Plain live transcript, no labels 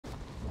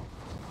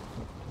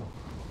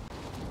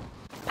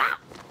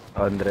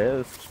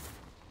Andres.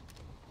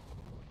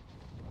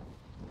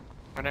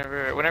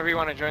 Whenever you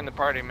want to join the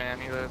party, man,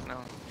 you let us know.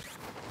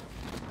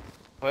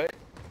 What?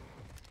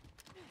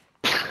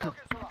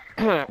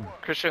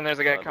 Christian, there's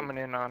a guy coming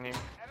in on you.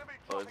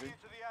 Oh, is he?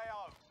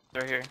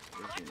 Right here.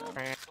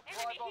 Right here.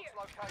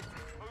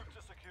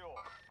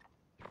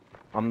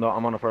 I'm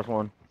on the first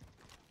one.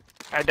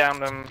 I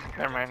downed him.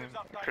 Never mind,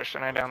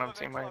 Christian. I downed him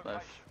teammate.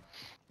 Nice.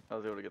 I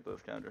was able to get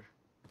this counter.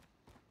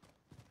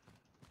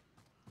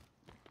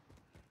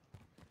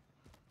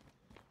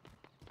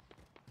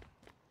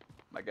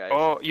 My guy.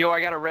 Oh, yo,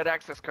 I got a red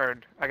access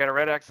card.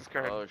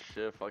 Oh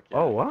shit, fuck yeah.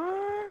 Oh,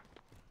 what?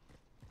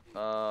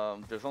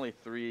 There's only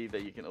 3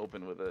 that you can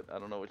open with it. I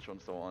don't know which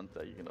one's the one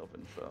that you can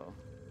open, so.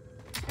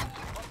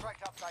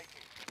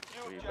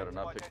 We better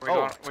not pick.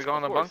 We go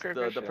in the bunker,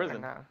 the Christian,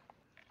 prison.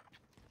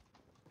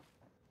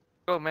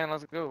 Go, man,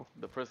 let's go.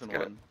 The prison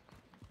Let's one.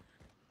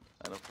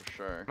 I know for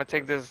sure. I'm gonna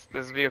take this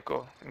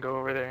vehicle and go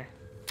over there.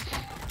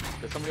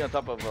 There's somebody on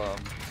top of I'll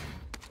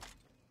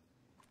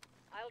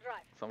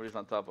drive. Somebody's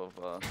on top of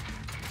I'm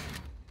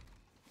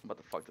about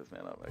to fuck this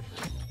man up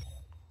actually.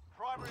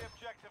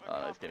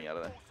 He's getting out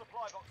of there.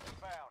 Lucky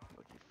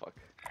fuck.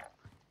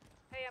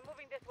 Hey, I'm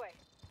moving this way.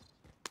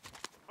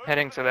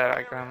 Heading to that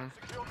icon.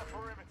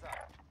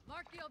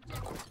 Mark the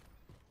objective.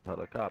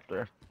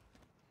 Helicopter.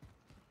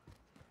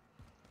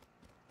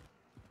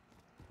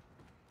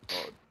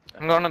 Oh,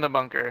 I'm going to the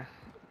bunker.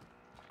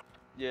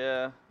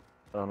 yeah.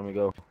 Oh, let me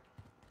go.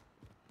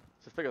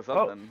 Just pick us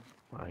up then.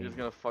 You're just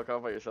gonna fuck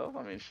off by yourself?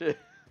 I mean, shit.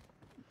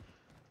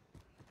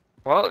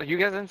 Well, you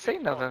guys didn't say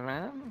nothing,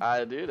 man.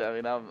 Dude, I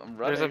mean, I'm running.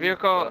 There's a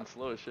vehicle. I'm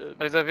slow as shit.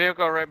 There's a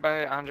vehicle right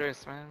by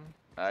Andres, man.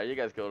 You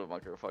guys go to the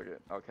bunker. Fuck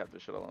it. I'll cap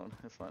this shit alone.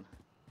 It's fine.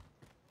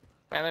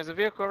 Man, there's a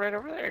vehicle right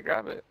over there.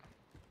 Grab it.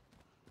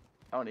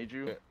 I don't need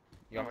you.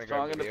 You I'm want me a to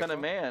strong, grab the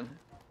independent man.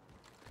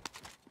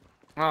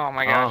 Oh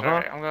my gosh!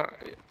 Alright, I'm going.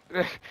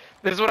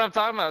 This is what I'm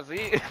talking about.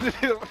 See?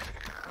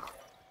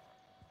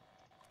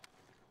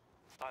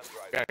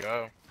 Gotta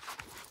go.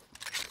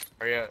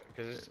 Hurry up,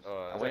 cause it's,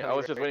 I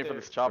was just waiting for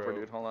this chopper,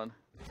 dude. Hold on.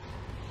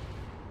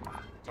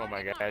 Oh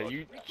my god,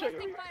 you.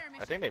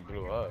 I think they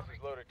blew up.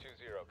 Loader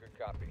 2-0, good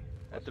copy.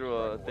 I threw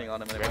a thing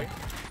on him anyway.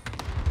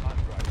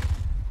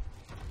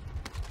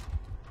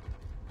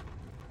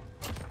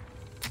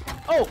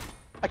 Oh!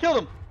 I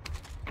killed him!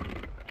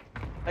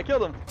 Nice.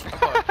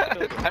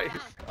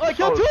 Oh, I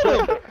killed 2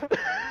 of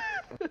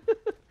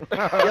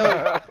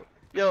them!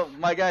 Yo,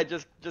 my guy,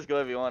 just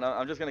go if you want.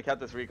 I'm just gonna cap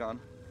this recon.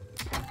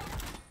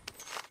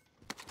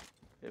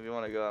 If you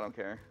want to go, I don't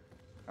care.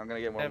 I'm gonna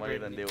get more money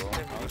than they will,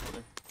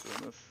 honestly,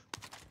 doing this.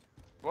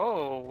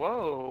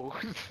 Whoa.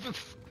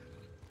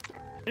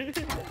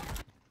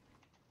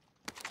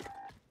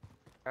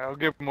 I'll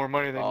give more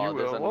money than you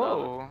will.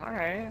 Whoa,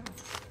 alright.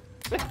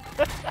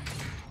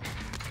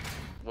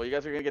 Well, you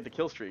guys are gonna get the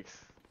kill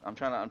streaks. I'm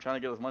trying to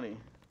get this money.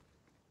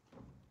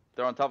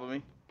 They're on top of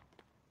me.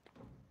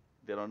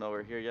 They don't know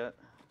we're here yet.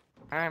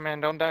 Alright,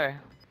 man, don't die.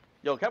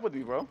 Yo, cap with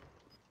me, bro.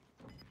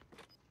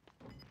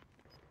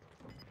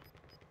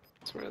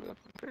 That's where the...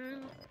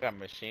 Got a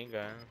machine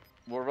gun.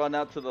 We'll run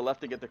out to the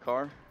left to get the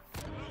car.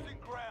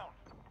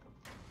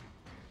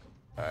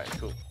 Alright,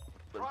 cool.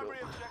 Let's go.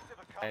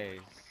 Hey.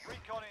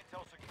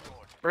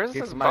 Where's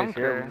this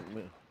bunker?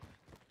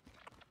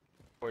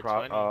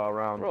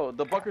 Around. Bro,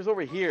 the bunker's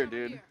over here,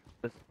 dude.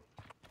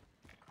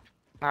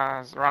 Nah,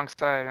 it's the wrong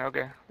side.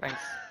 Okay,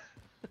 thanks.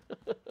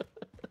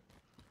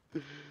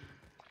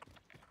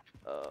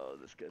 Oh,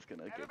 this guy's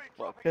gonna get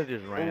fucked. I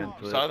just ran to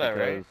you it saw that,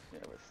 right? Yeah,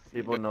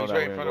 People know He's that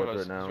right we're in front of going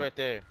us. through it now. He's right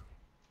there.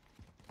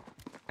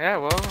 Yeah,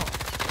 well,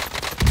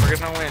 we're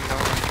gonna win,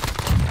 don't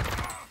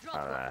we?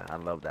 Alright, I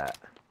love that.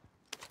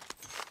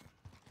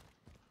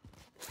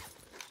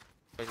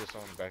 There's just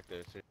someone back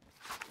there too.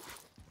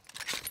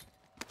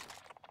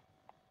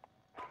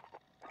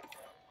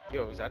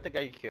 Yo, is that the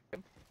guy you killed?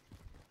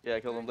 Yeah, I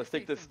killed him. Let's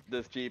take this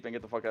jeep and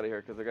get the fuck out of here,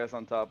 cause the guys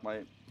on top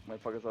might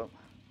fuck us up.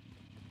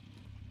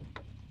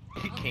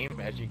 He came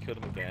as you killed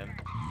him again.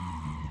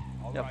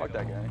 Yeah, fuck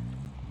that guy.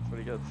 That's what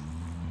he gets.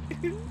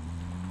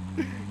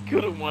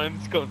 Killed him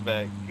once, comes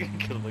back.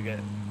 Kill him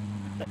again.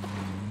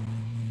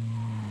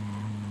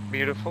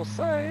 Beautiful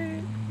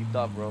sight. He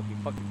thought, bro. He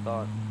fucking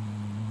thought.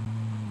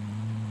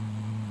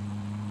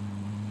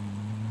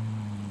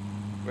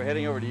 We're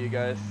heading over to you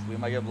guys. We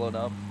might get blown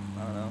up.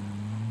 I don't know.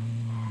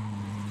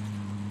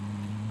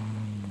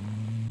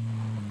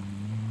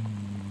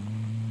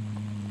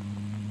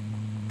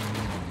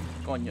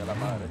 Coño la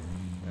madre.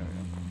 There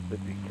we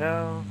go. 50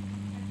 cal.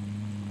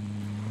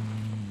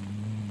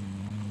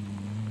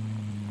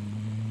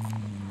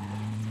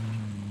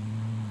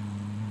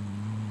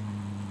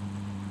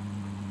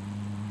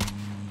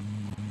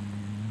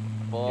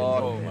 Fuck.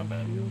 Oh, my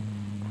bad.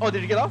 Oh,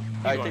 did you get off?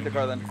 Alright, take the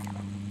car then.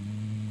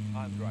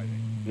 I'm driving.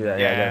 Yeah, I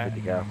Yeah. got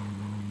 50 cal.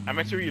 I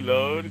meant to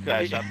reload because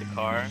I shot the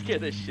car. You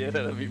scared the shit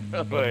out of me,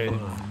 bro. But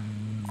Assault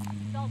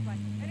rifle.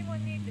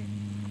 Anyone needs it?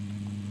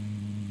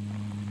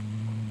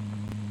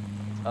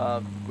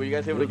 Were you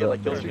guys able to get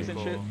like kill streaks and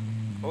shit?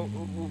 Oh,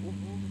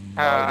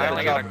 I yeah,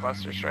 only the got a chopper.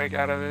 cluster strike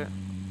out of it.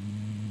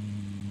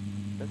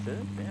 That's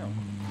it? Damn.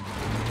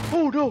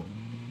 Oh no!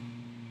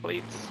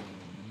 Plates.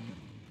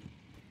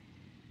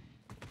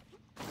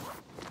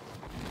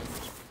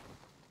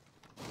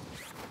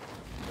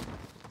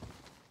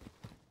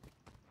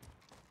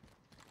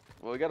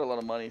 Well, we got a lot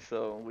of money,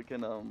 so we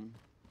can Are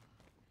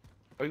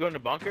we going to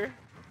bunker?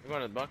 We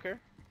going to the bunker?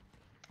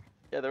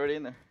 Yeah, they're already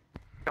in there.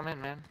 Come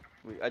in, man.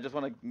 I just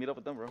want to meet up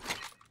with them, bro.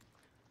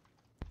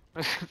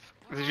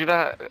 Did you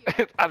not?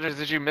 Andres,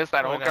 did you miss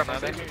that whole Oh, no, no,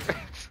 conversation?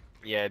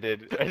 Yeah, I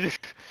did. I just,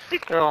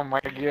 Oh my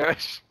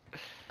gosh.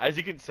 as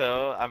you can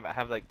tell, I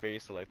have like very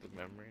selective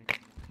memory.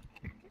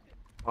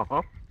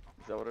 Uh-huh.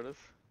 Is that what it is?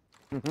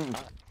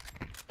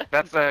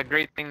 That's a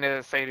great thing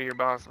to say to your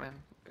boss, man.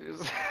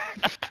 SMG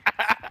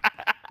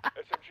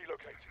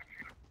located.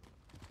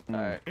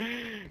 Alright.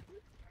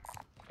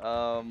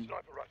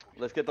 Sniper rifle.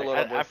 Let's get the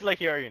loadout, boys. I feel like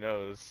he already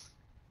knows.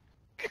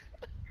 Vendor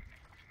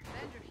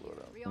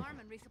here. Rearm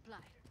and resupply.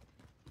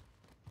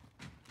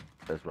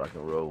 Let's rock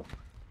and roll.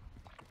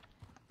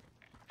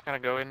 Gotta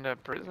go into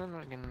prison.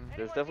 We can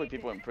There's definitely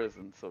people in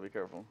prison, so be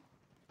careful.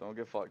 Don't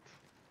get fucked.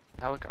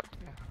 helicopter.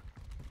 Yeah.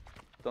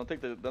 Don't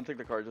take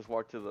the car. Just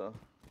walk to the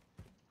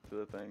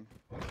thing.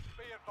 Be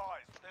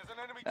advised, there's an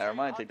enemy Never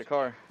mind. Take the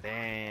car.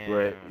 Damn.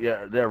 Right.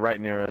 Yeah, they're right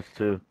near us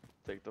too.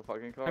 Take the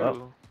fucking car. Oh.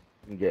 Ooh.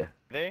 Yeah.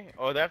 They?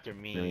 Oh, they're after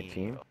me. Enemy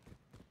team.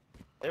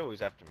 They're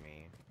always after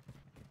me.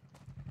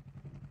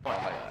 Oh my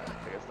god.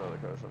 I guess the other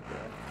car's up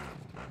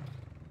there.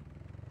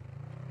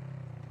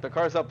 The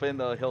car's up in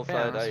the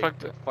hillside. Yeah, I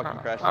fucking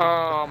crashed.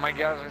 Oh my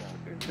gosh,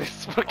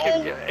 this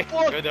fucking guy.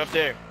 Good up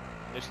there.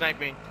 They're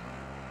sniping.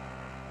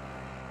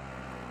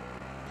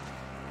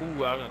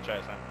 Ooh, I was gonna try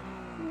to snipe.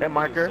 That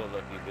marker. So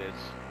lucky, bitch.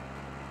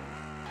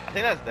 I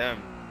think that's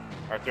them.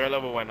 Our threat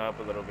level went up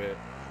a little bit.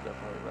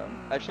 Definitely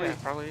them. Actually, Yeah,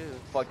 it probably is.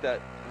 fuck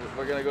that.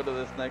 We're gonna go to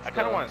this next. I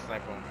kind of want to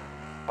snipe them.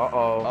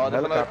 Uh-oh. Oh,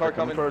 there's another car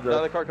coming. towards us.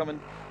 Another car coming.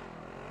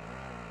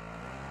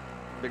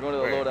 They're going to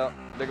the Where? loadout.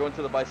 They're going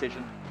to the buy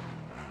station.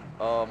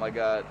 Oh my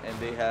god, and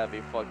they have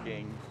a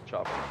fucking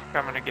chopper.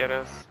 Coming to get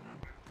us.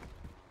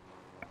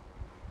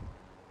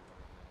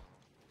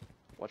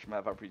 Watch them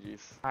have RPGs.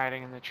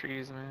 Hiding in the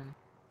trees, man.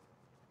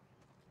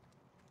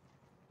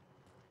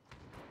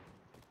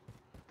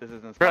 This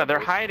isn't smart. Bro, they're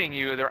boys. hiding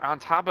you. They're on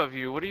top of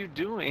you. What are you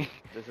doing?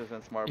 This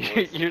isn't smart,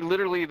 boys. You're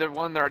literally the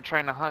one they're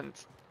trying to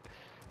hunt.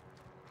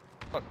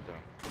 Fuck them.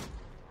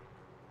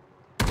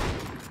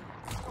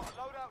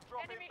 Loadout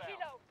drop Enemy inbound.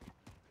 helo.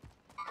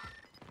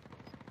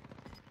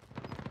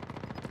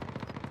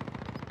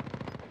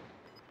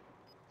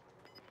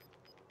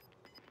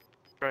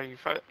 Bro, you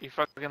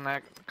fucking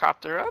that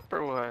copter up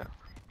or what?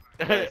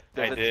 Guys, I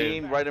there's a did.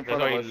 team right in That's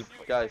front why of you- us.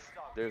 Guys,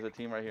 there's a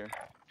team right here.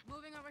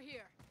 Moving over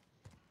here.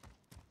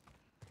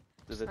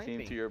 There's a team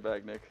Sniping. to your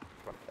back, Nick.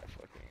 Fuck that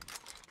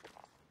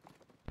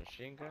fucking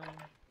machine gun.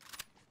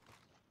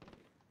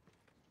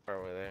 Far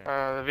over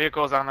there. The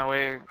vehicle's on the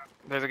way.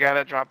 There's a guy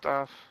that dropped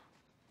off.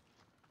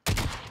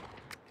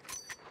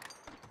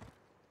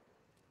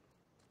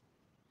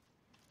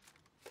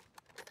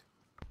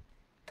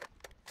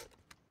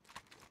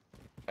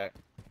 Okay.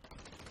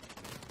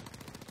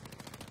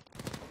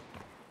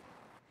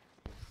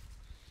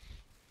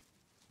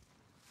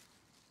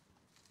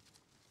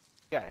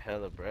 Got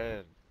hella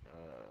bread.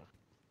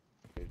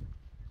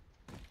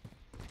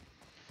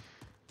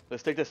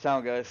 Let's take this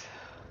town, guys.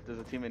 There's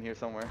a team in here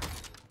somewhere.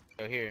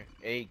 Oh here.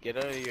 Hey, get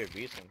out of your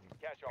beast.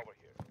 Cash over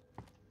here.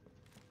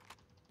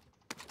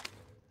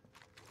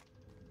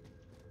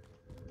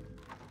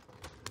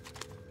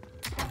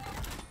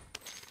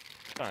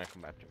 Trying to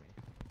come after me.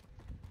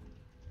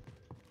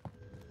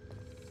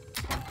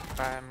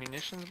 Buy a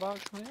munitions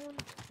box, man.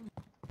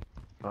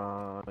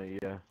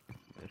 Yeah.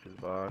 This is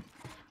box.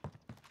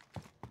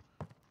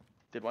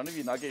 Did one of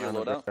you not get your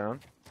loadout?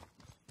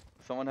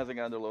 Someone hasn't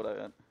gotten their loadout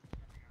yet.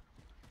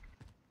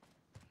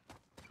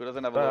 Who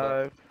doesn't have a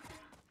loadout? 5.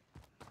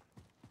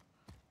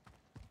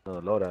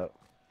 No, loadout.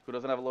 Who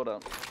doesn't have a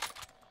loadout?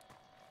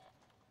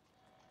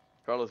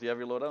 Carlos, do you have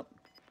your loadout?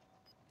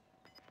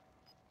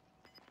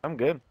 I'm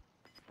good.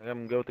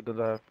 I'm good with the guns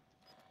I have.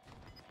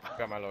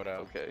 Got my loadout.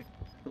 Okay.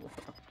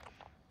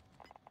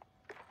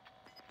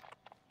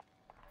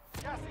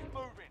 Gas is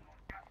moving.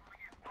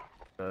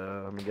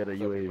 I'm gonna get a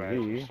Fucking trash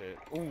and UAV. shit.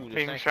 Ooh, the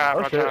Being sniper. shot,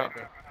 Oh, watch shit. out.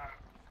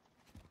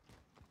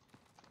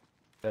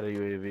 Got a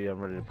UAV. I'm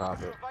ready to pop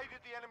You it. evaded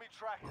the enemy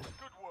trackers.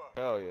 Good work.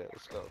 Hell yeah,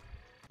 let's go.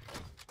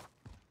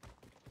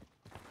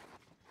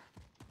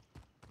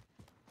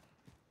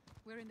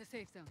 We're in the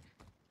safe zone.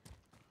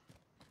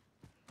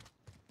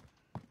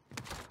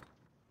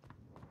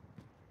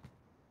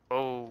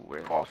 Oh,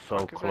 where Oh, the so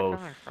fuck is close. that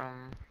coming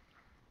from?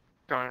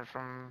 Coming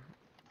from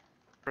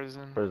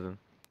prison. Prison.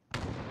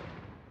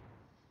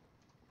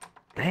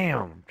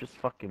 Damn, just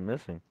fucking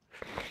missing.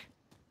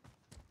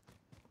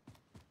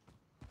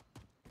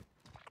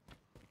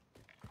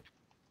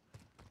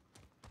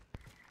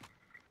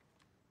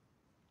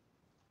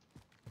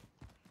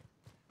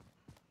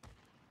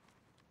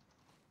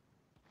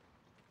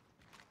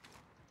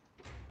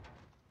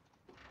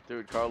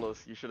 Dude,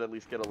 Carlos, you should at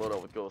least get a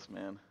loadout with Ghost,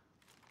 man.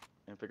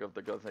 And pick up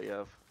the guns that you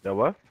have. The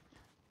what?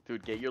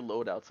 Dude, get your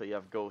loadout so you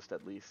have ghost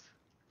at least.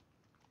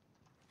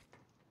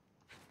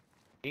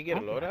 Can you get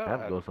a I don't loadout?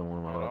 have ghosts on one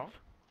of my at all? loads.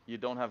 You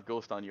don't have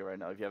ghost on you right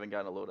now if you haven't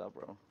gotten a loadout,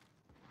 bro.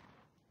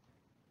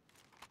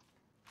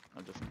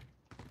 I'm just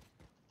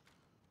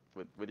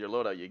with your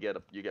loadout you get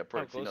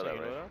perks. You know that,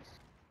 right?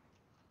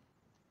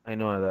 I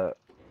know that.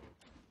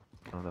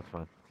 Oh, that's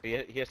fine.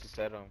 He has to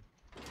set them.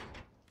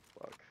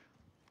 Fuck.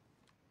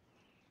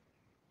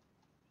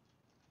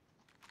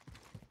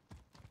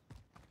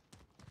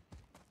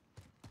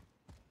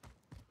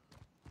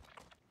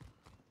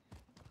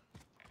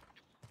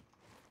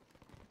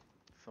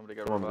 Somebody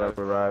got Someone revived.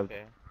 got revived.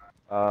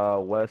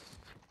 Okay. West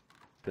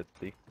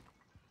 50.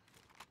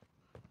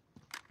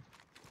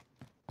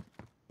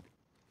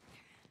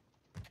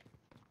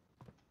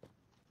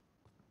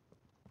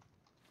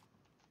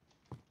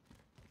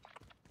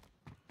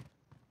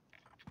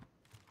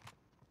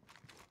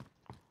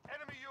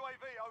 Enemy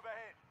UAV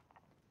overhead.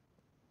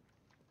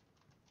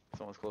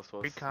 Someone's close to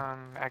us. Recon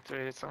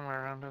activated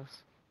somewhere around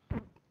us.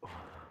 Enemy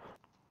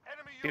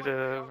See UAV the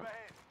overhead.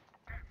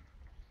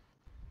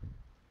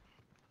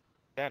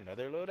 Got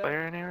another loadout?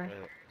 player in here?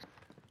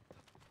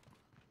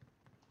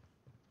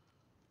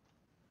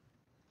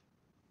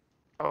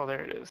 Oh,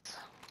 there it is.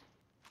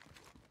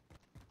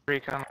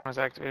 Recon was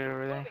activated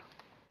over there.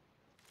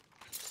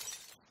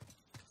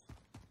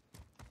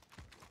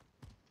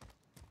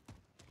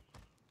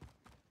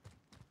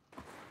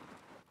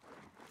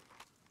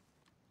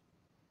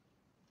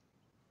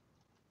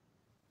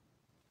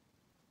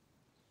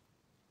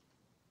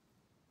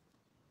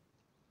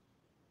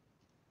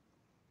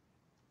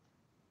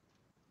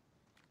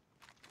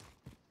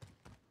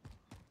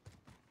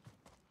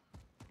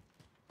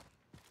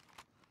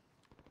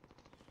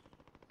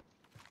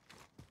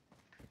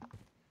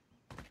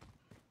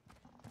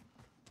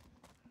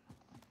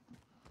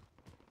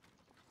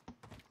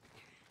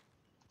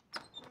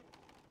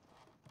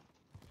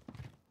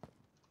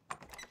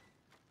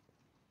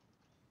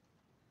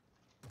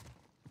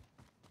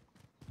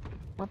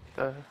 What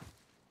the?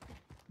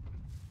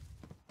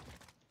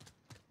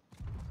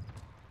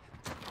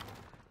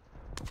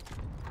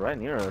 Right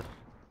near us.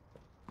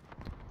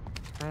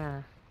 Hmm.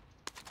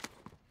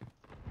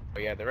 Oh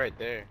yeah, they're right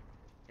there.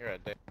 You're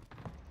right there.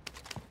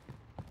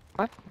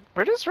 What?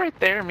 Where does right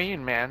there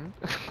mean, man?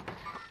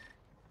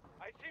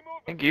 I see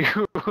movement. Thank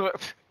you.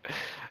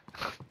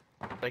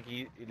 Like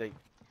he like.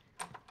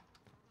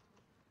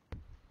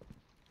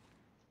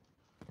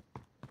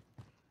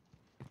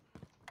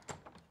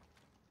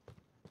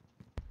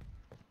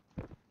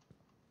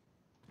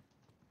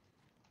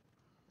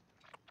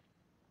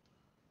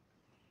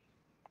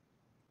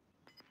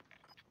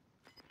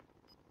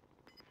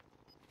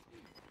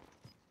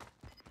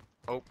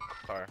 Oh,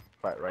 car.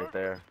 Right, right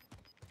there.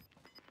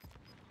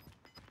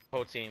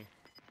 Whole team.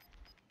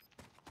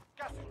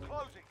 Gas is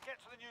closing. Get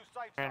to the new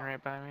safe Ran zone.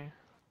 right by me.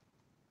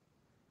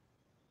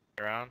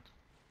 Around.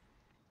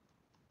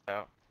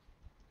 Out.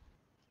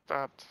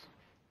 Stopped.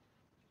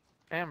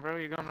 Damn, bro,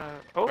 you gonna?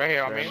 Oh, Right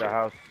here on They're me. in the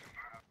house.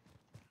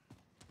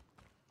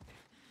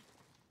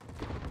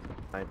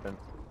 Sniping.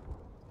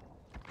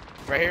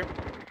 Right here.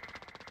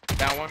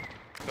 Down one.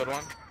 Good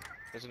one.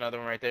 There's another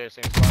one right there.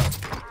 Same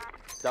spot.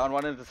 Down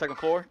one into the second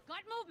floor. Got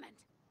movement.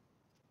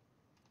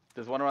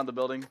 There's one around the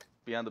building.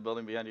 Behind the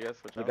building, behind you guys.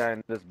 Watch The out. guy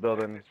in this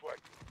building. This way.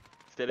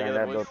 Stay Guy in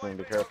together, that boys. building.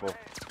 Be careful.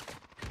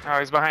 oh,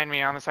 he's behind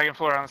me on the second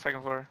floor. On the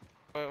second floor.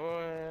 What?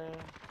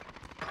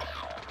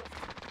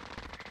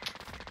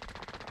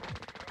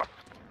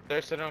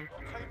 There's him.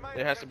 Teammate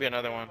There has to be gets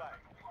another the one. gulag.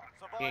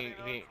 Surviving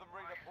he- earns them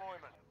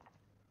redeployment.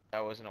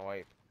 That wasn't a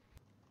wipe.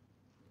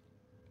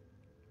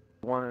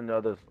 One in the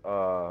other's,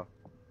 Friendly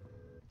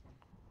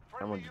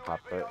Someone just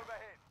popped UAV it. overhead.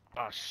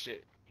 Oh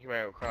shit. He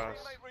ran across.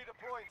 Teammate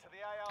redeploying to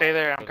the AR. Stay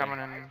there. I'm Okay. coming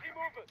in. I see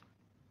movement.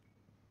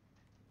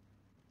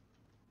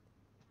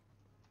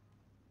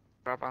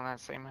 Drop on that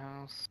same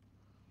house.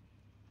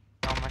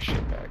 All my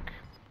shit back.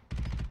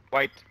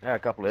 Wiped. yeah, a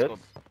couple Let's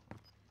hits.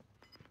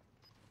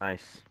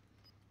 Nice.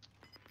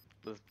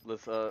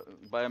 Let's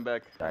buy him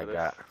back. I Look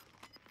at got.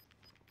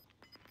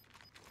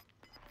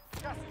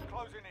 this. Gas is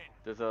closing in.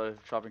 There's a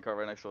shopping cart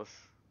right next to us.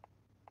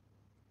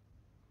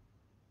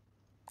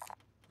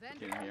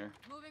 Vendor, In here.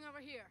 moving over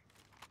here.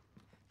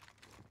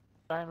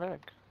 Dying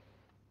back.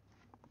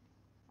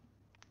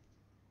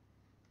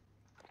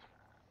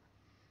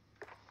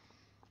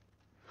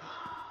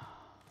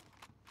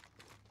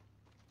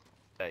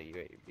 That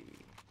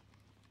UAV.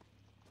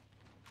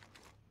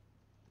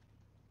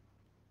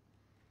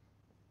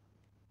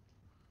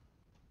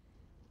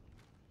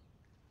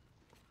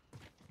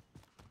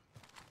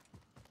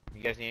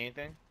 You guys need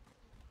anything?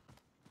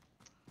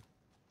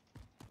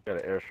 Got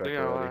an airstrike We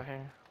got a lot already.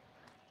 here.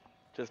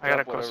 Just I got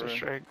a drop cluster whatever.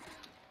 strike.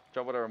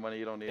 Drop whatever money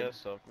you don't need. Yeah,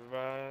 self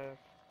revive.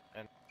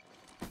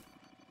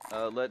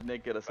 Let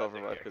Nick get a self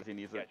revive because he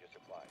needs it. Get your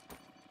supplies.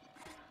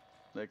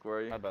 Nick, where are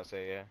I'm you? about to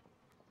say yeah.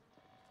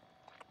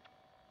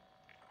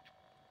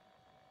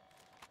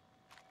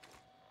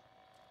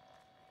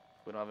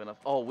 We don't have enough.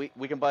 Oh,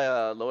 we can buy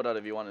a loadout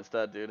if you want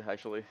instead, dude.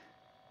 Actually,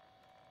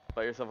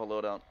 buy yourself a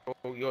loadout.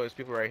 Oh yo, there's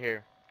people right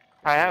here.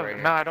 I have Right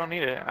here. no, I don't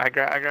need it. I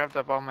grabbed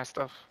up all my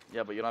stuff.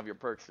 Yeah, but you don't have your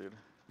perks, dude.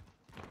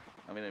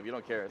 I mean, if you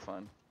don't care, it's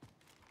fine.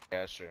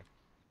 Yeah, sure.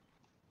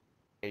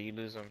 Yeah, you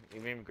lose them. You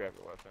didn't even grab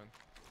your weapon.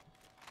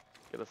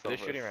 Get a They're self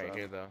shooting right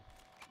here, though.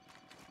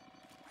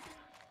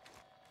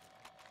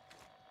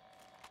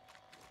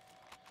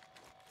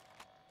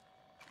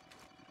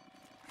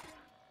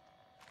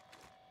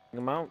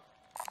 Bring him out.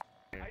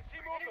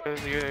 There's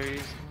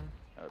UAVs.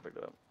 I picked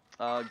it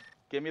up.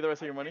 Give me the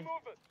rest of your money.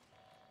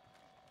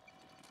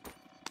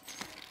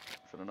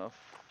 Is it enough?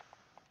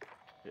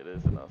 It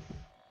is enough.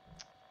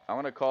 I'm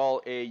gonna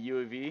call a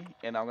UAV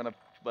and I'm gonna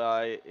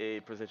buy a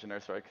precision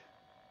airstrike.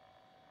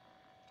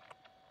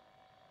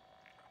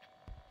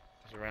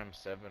 There's a Ram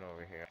 7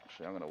 over here.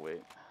 Actually, I'm gonna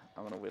wait.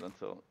 I'm gonna wait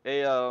until.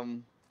 Hey,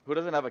 who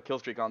doesn't have a kill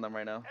streak on them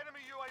right now? Enemy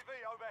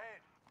UAV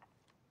overhead.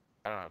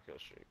 I don't have kill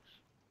streaks.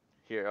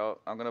 Here,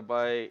 I'm gonna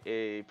buy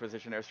a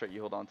precision airstrike. You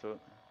hold on to it.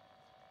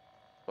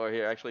 Or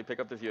here, actually, pick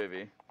up this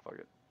UAV. Fuck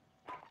it.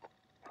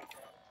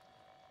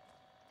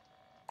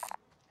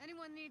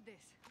 Anyone need this?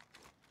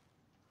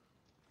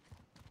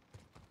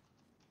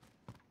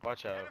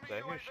 Watch out. Enemy I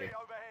hear UAV shit.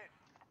 overhead.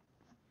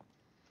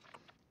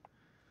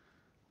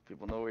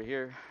 People know we're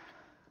here.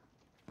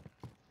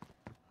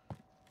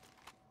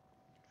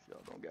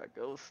 Y'all don't got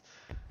ghost.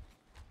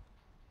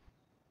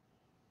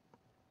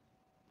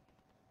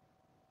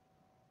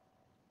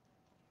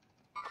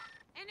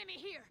 Enemy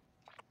here.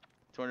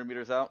 200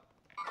 meters out.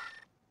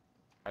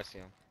 I see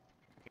him.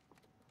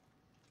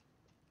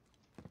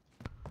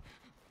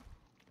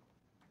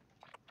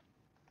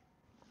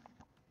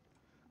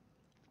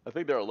 I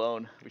think they're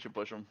alone. We should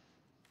push them.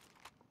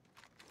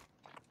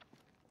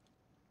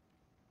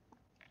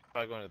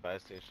 Probably going to the buy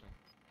station.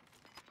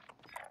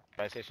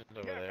 Buy station's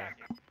over there.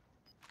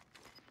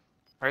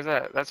 Where's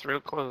that? That's real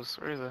close.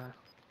 Where is that?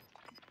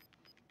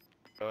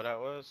 Oh, what that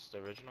was? The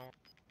original?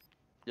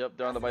 Yep,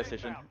 they're on the buy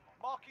station. Inbound.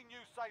 Marking new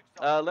safe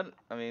zone.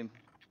 I mean,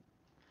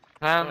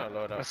 Yeah, Man,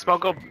 load up the for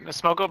smoke will, sure. the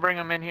smoke will bring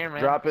him in here,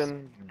 man.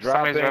 Dropping. Somebody's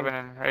Dropping. dropping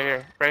in. Right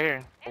here. Right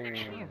here.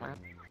 Shit, man.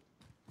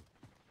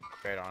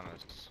 Right on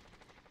us.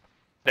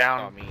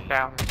 Down. Oh, me.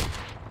 Down.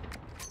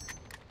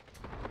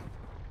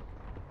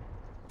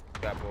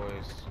 Got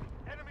boys.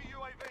 Enemy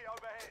UAV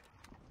overhead.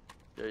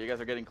 yeah, you guys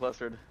are getting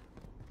clustered.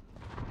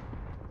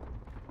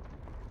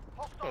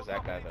 Hostiles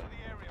that dropping guy, into though?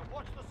 the area.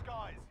 Watch the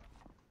skies.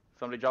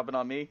 Somebody dropping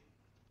on me.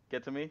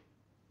 Get to me.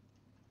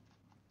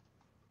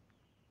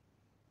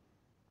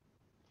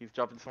 He's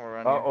dropping somewhere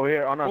around Oh, here. over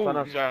here. On us. On Ooh,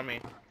 us. he's on me.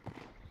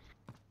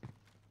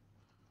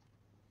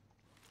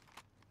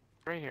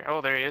 Right here. Oh,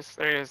 there he is.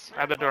 There he is.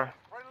 At the door.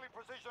 Friendly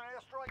precision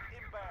airstrike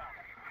inbound.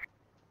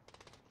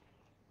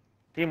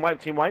 Team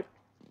wipe. Team wipe.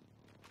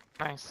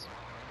 Nice.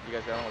 You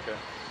guys got him? Okay.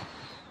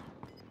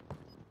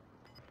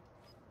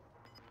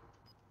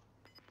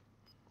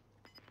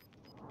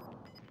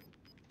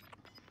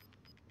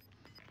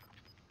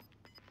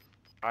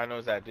 I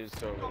know that dude's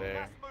still over Got there.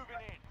 gas moving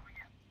in.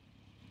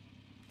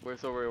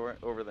 Where's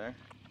over there?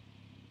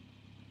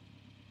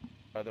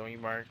 The one you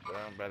marked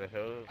by the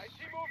hills. I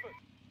see movement.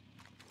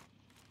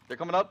 They're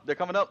coming up. They're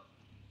coming up.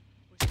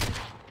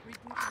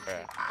 Rebooting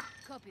Where?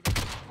 Copy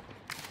that.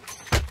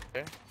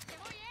 Okay.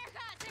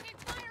 Taking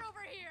fire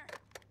over here.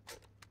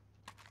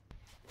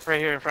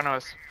 Right here in front of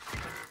us.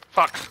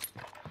 Fuck.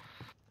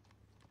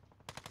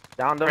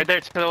 Down them. Right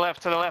there. To the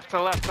left. To the left. To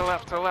the left. To the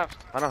left. To the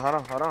left. Hold on. Hold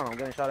on. Hold on. I'm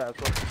getting shot at as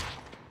well.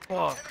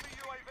 Whoa. Enemy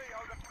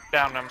UAV over.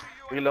 Down them.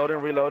 Reloading.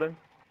 Reloading.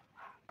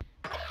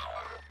 I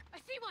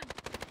see one.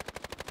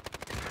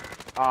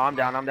 Oh, I'm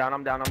down. I'm down.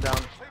 I'm down. I'm down.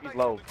 He's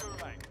low.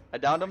 I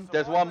downed him.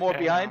 There's one more Yeah,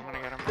 behind. I'm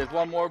gonna get him. There's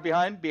one more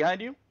behind you.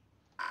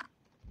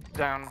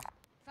 Down.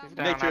 He's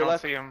down. Nick, to I your don't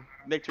left. see him.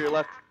 Nick, to your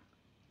left.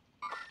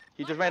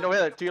 He just ran over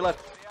there. To your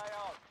left.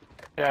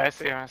 Yeah, I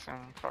see him. I see him.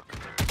 Fuck.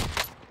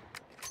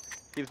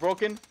 He's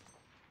broken.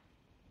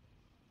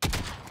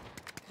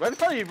 Right in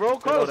front of you, bro.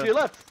 Carlos, to your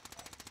left.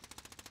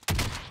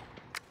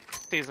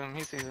 Sees him.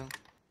 He sees him.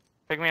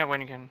 Pick me up when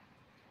you can.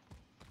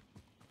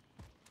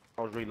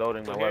 I was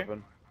reloading my Okay.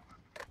 weapon.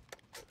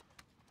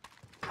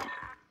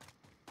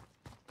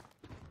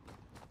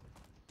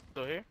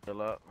 Still here?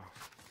 Still up.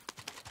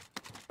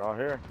 All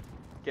here.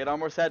 Get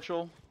armor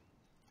satchel.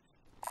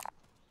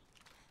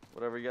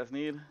 Whatever you guys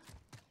need.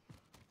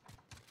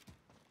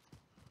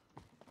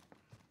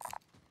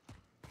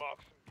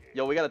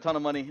 Yo, we got a ton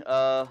of money.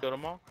 Kill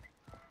them all?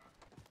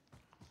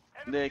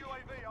 Nick,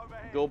 UAV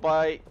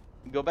overhead.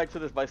 go back to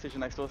this buy station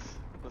next to us.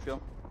 Let's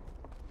go.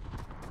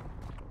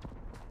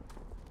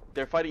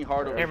 They're fighting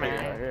hard over Here, here.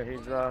 man. Right here.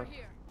 He's Over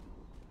here.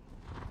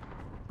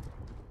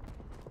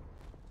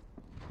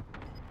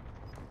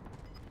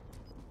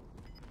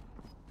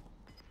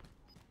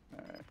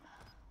 Alright.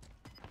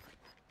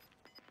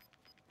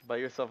 Buy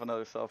yourself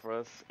another cell for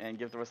us, and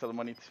give the rest of the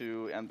money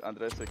to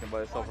Andres so he can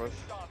buy a cell for us.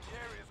 Done. The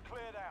area's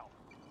cleared out.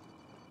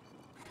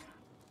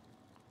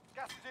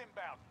 Gas is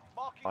inbound.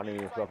 Marking I new need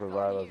to safe self zone.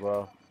 revive as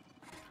well.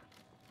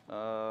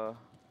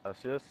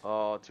 Assist.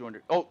 Oh,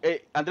 200. Oh,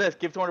 hey, Andres,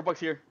 give 200 bucks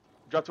here.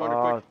 Drop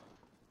 200 quick.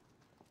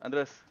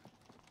 Andres,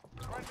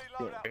 Friendly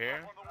loadout Here?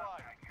 on the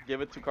way.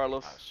 give it to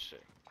Carlos. Oh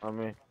shit. I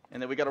mean,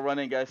 And then we gotta run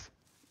in, guys.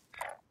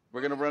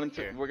 We're gonna run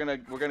into. Here. We're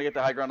gonna get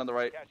the high ground on the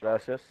right.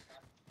 Gracias.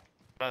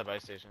 By the buy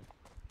station.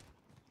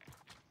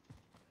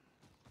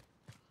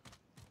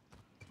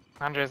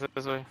 Andres,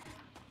 this way.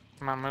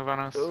 Come on, move on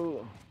us.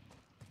 Ooh.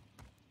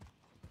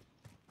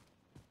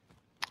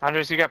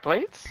 Andres, you got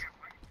plates?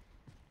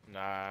 Nah,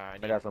 I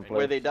got some need- plates.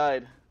 Where they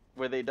died.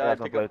 Where they died.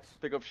 some Pick up. plates.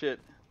 Pick up shit.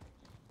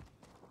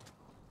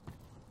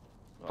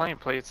 Plenty of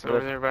plates Good.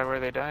 over there by where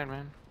they died,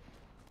 man.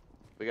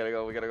 We gotta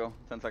go. We gotta go.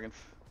 10 seconds.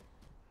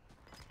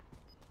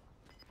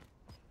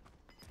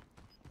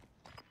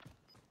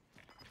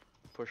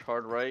 Push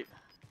hard right.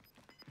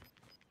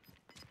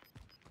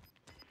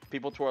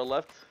 People to our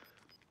left.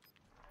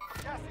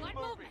 Gas is One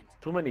moving. movement.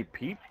 Too many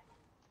people.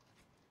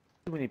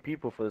 Too many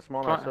people for the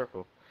small ass Twen-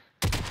 circle.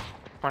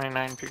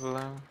 29 people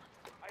left.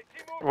 I see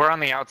movement. We're on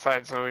the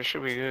outside, so we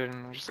should be good,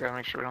 and we just gotta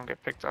make sure we don't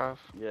get picked off.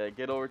 Yeah,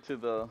 get over to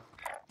the.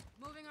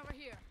 Moving over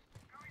here.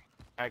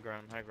 High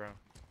ground, high ground.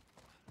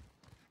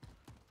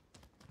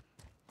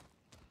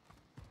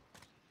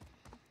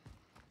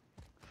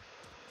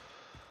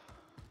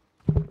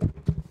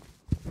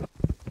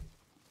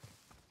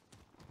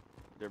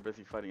 They're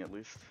busy fighting at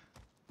least.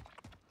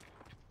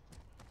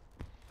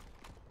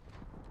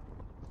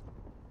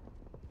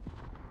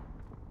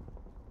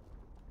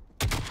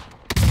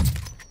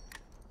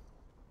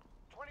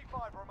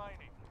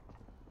 Remaining.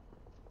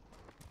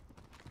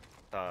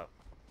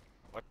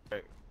 What?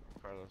 Wait,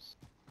 Carlos.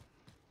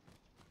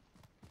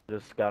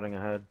 Just scouting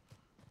ahead.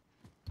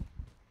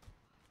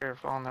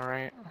 Careful on the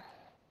right.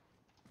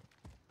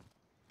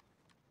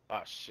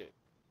 Oh shit.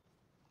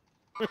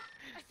 I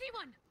see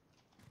one.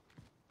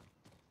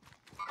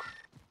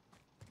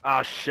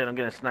 Oh shit, I'm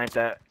getting sniped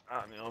at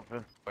out in the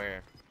open.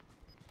 Where?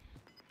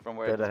 From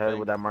where? Dead it's ahead big.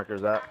 where that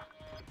marker's at.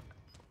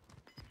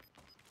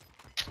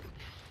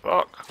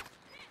 Fuck.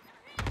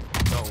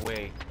 No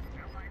way.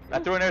 I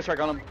threw an airstrike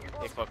on him.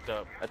 They fucked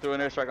up. I threw an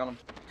airstrike on him.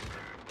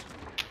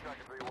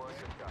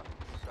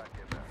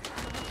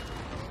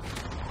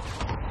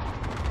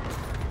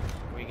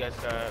 What you guys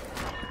got?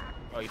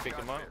 Oh, you picked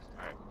him up?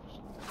 Alright.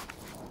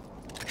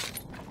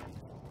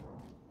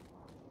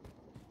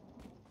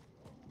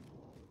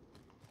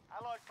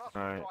 Allied cluster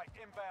Alright. strike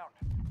inbound.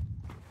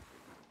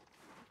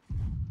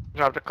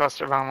 Dropped a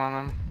cluster bomb on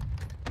them.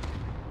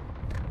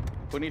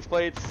 Who needs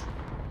plates?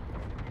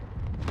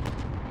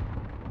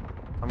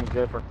 I'm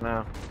good for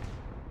now.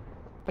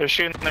 They're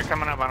shooting, they're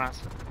coming up on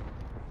us.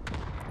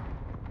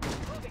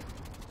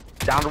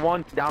 Down to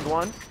one, down to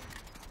one.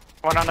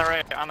 One on the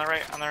right, on the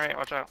right, on the right,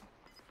 watch out.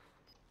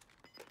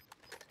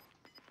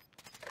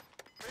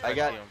 I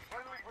got. see him.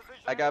 Friendly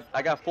position.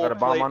 I got full Got a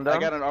bomb plate. on I them?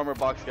 got an armor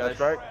box, guys. That's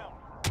right.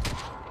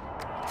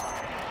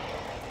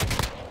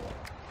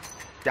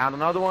 Down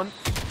another one.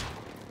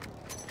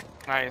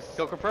 Nice.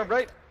 Kill confirmed,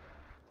 right?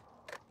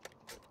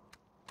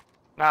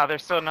 Nah,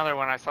 there's still another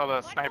one. I saw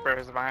the sniper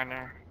is behind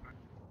there.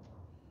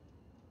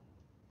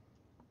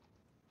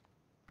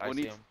 I Who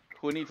see needs him.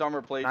 Who needs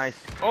armor plates? Nice.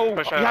 Oh,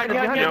 Push behind up.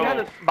 you, behind you, Yo, behind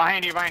us.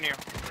 behind you, behind you.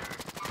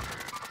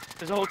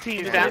 there's a whole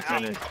team. He's There's a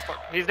down. whole team.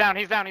 He's down,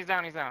 he's down, he's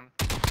down, he's down.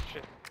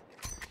 Shit.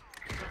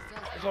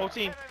 There's a whole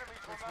team.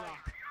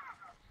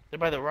 They're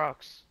by the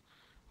rocks.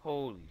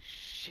 Holy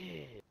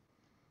shit.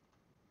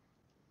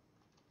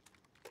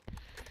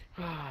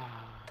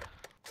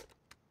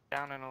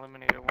 Down and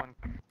eliminated one.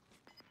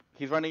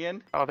 He's running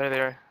in. Oh, there they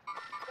are.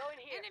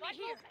 Enemy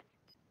here.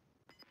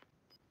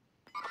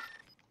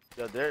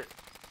 Yo, there.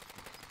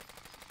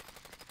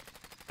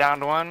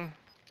 Downed one.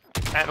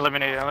 And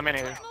eliminated,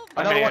 eliminated.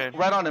 Another one Eliminated.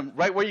 right on him.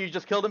 Right where you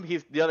just killed him.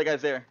 He's the other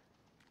guy's there.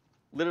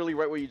 Literally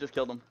right where you just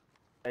killed him.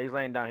 Hey, he's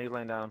laying down, he's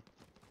laying down.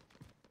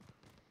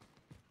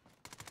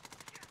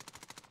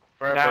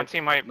 Down,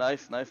 team wipe.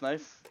 Nice, nice,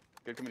 nice.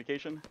 Good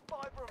communication. 5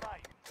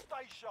 remain.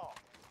 Stay sharp.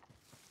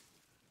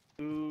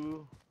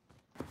 Ooh.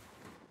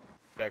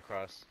 Guy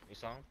cross. You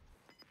saw him?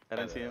 I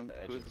didn't By see the- him.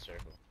 the edge Who? of the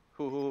circle.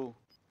 Who?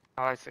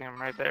 Oh, I see him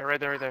right there, right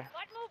there, right there.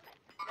 What movement?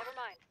 Never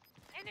mind.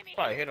 Enemy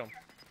Probably hit him.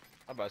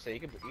 I'm about to say you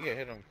could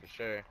hit him for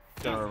sure.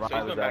 So Gonna he's revive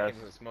going his back ass.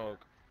 into the smoke.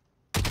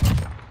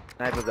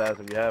 Snipe his ass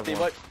if you have See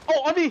one. what?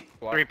 Oh, on me!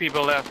 What? 3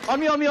 people left. On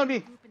me! group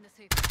in the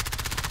safe.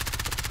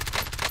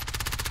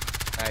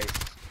 Nice.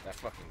 That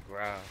fucking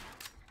ground.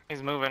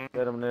 He's moving.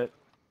 Get him, Nick.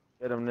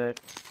 Get him, Nick.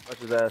 Watch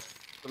his ass.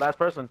 The last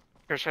person.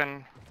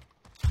 Christian.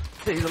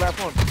 Shit, he's the last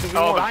one.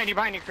 Oh, behind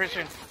you,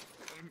 Christian.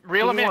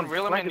 Reel him in, 2v1.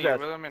 reel him Flank in his here, ass.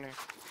 reel him in here.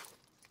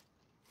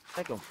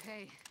 Thank him.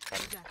 Okay, we got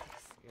this.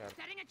 Yeah.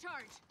 Setting a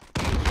charge.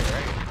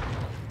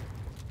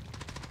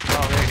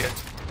 Oh, there he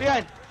is.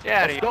 Behind! Get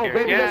out of go, here,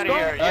 baby, get let's out go. of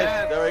here. Nice,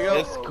 Yeah. there we go.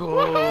 Let's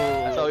go.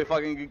 That's how we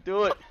fucking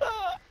do it.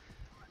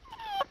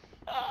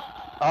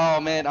 Oh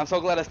man, I'm so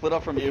glad I split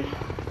up from you.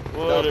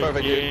 That was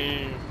perfect,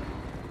 dude.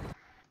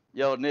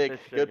 Yo, Nick, Good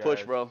shit, good push,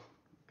 guys. bro.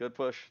 Good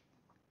push.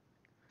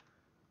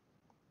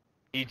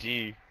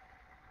 EG.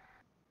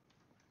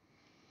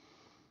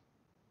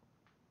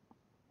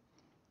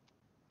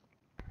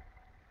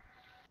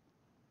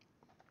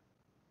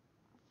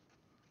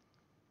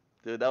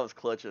 Dude, that was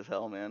clutch as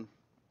hell, man.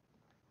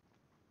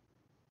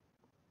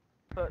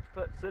 Touch,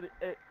 city,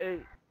 hey, hey.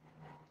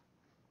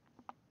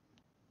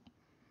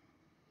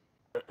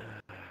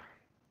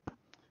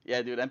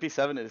 Yeah, dude,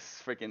 MP7 is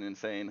freaking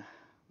insane.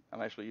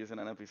 I'm actually using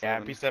an MP7. Yeah,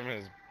 MP7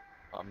 is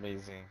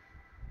amazing.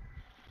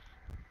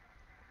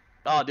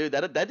 Oh, dude,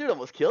 that dude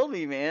almost killed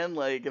me, man.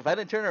 Like, if I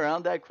didn't turn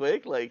around that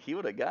quick, like, he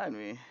would have gotten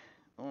me.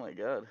 Oh my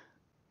god.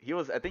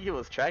 I think he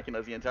was tracking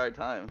us the entire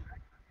time.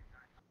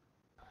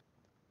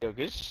 Yo,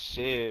 good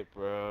shit,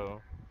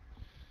 bro.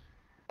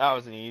 That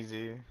wasn't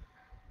easy.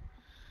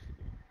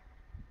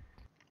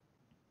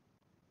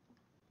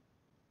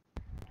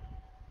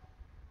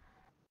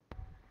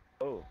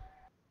 Oh.